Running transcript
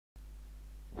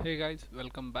Hey guys,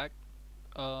 welcome back.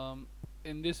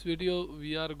 In this video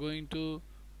we are going to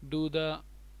do the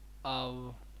uh,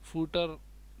 footer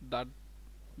that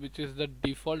which is the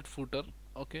default footer.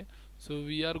 Okay, so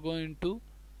we are going to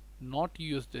not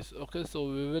use this. Okay, so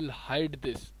we will hide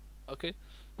this. Okay,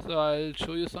 so I'll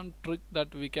show you some trick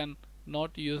that we can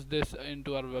not use this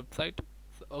into our website.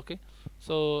 Okay,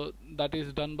 so that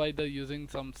is done by the using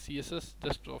some CSS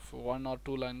just of 1 or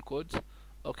 2 line codes.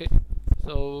 Okay,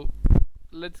 so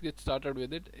let's get started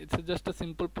with it. It's just a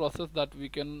simple process that we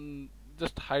can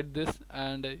just hide this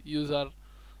and use our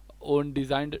own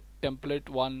designed template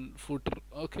one footer.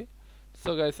 Okay,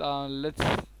 so guys, let's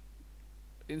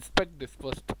inspect this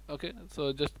first. Okay,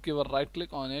 so just give a right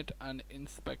click on it and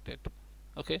inspect it.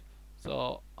 Okay,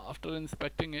 so after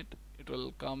inspecting it, it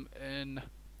will come in.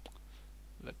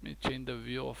 Let me change the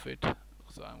view of it.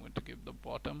 So I'm going to give the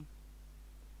bottom.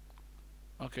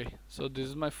 Okay, so this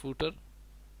is my footer.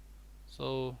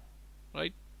 So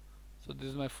right, so this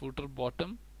is my footer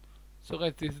bottom. So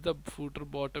guys, this is the footer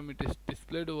bottom. It is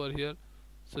displayed over here.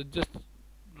 So just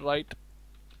write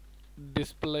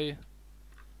display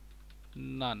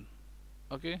none.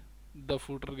 Okay, the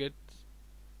footer gets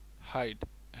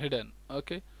hidden.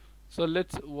 Okay, so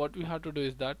let's, what we have to do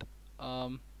is that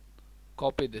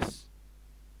copy this.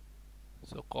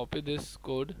 So copy this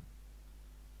code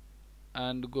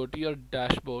and go to your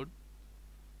dashboard.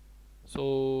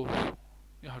 So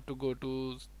you have to go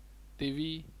to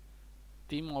TV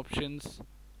theme options.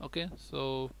 Okay,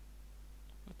 so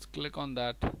let's click on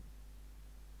that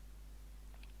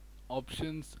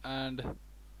options and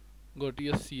go to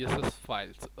your CSS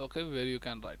files. Okay, where you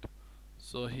can write.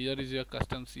 So here is your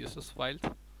custom CSS files.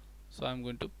 So I'm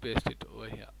going to paste it over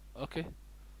here. Okay,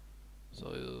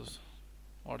 so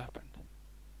what happened?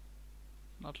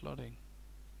 Not loading.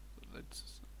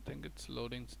 Let's think it's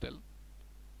loading still.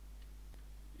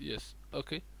 Yes.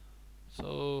 Okay,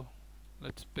 so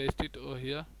let's paste it over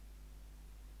here.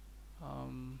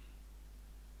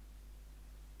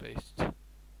 Paste.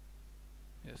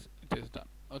 Yes, it is done.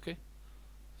 Okay,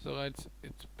 so it's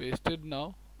pasted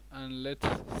now, and let's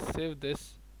save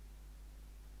this.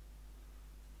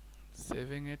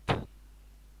 Saving it.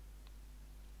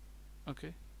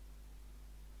 Okay,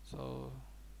 so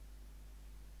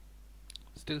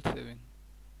still saving.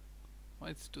 Why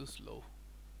it's too slow?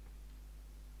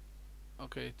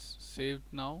 Okay, it's saved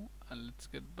now, and let's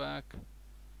get back.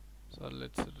 So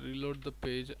let's reload the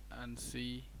page and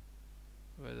see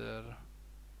whether,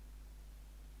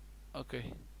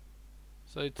 okay,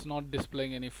 so it's not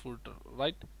displaying any footer,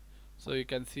 right? So you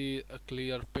can see a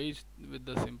clear page with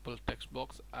the simple text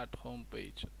box at home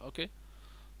page. Okay,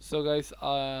 so guys,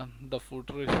 the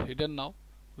footer is hidden now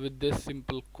with this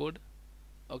simple code.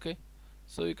 Okay,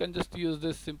 so you can just use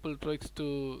this simple tricks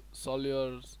to solve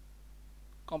your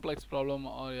complex problem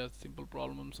or your simple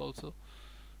problems also.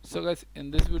 So guys,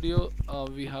 in this video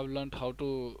we have learned how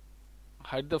to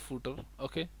hide the footer.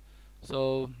 Okay,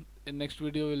 so in next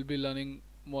video we'll be learning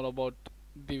more about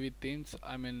Divi themes,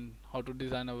 I mean how to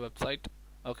design a website.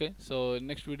 Okay, so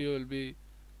next video will be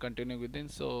continuing within.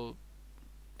 So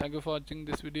thank you for watching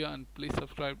this video, and please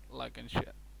subscribe, like and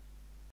share.